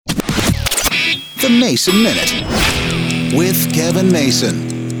The Mason Minute with Kevin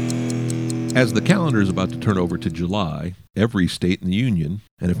Mason. As the calendar is about to turn over to July, every state in the Union,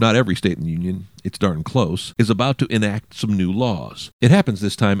 and if not every state in the Union, it's darn close, is about to enact some new laws. It happens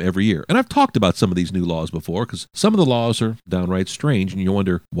this time every year. And I've talked about some of these new laws before because some of the laws are downright strange and you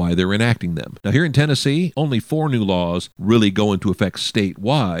wonder why they're enacting them. Now here in Tennessee, only 4 new laws really go into effect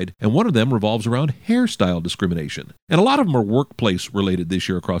statewide, and one of them revolves around hairstyle discrimination. And a lot of them are workplace related this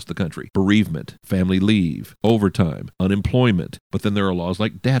year across the country. Bereavement, family leave, overtime, unemployment. But then there are laws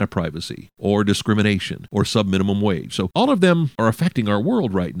like data privacy or discrimination or sub-minimum wage. So all of them are affecting our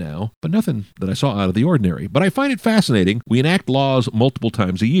world right now, but nothing that I saw out of the ordinary. But I find it fascinating. We enact laws multiple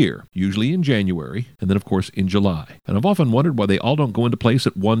times a year, usually in January, and then of course in July. And I've often wondered why they all don't go into place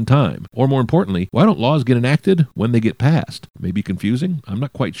at one time. Or more importantly, why don't laws get enacted when they get passed? It may be confusing. I'm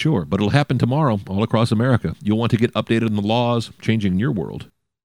not quite sure, but it'll happen tomorrow all across America. You'll want to get updated on the laws changing in your world.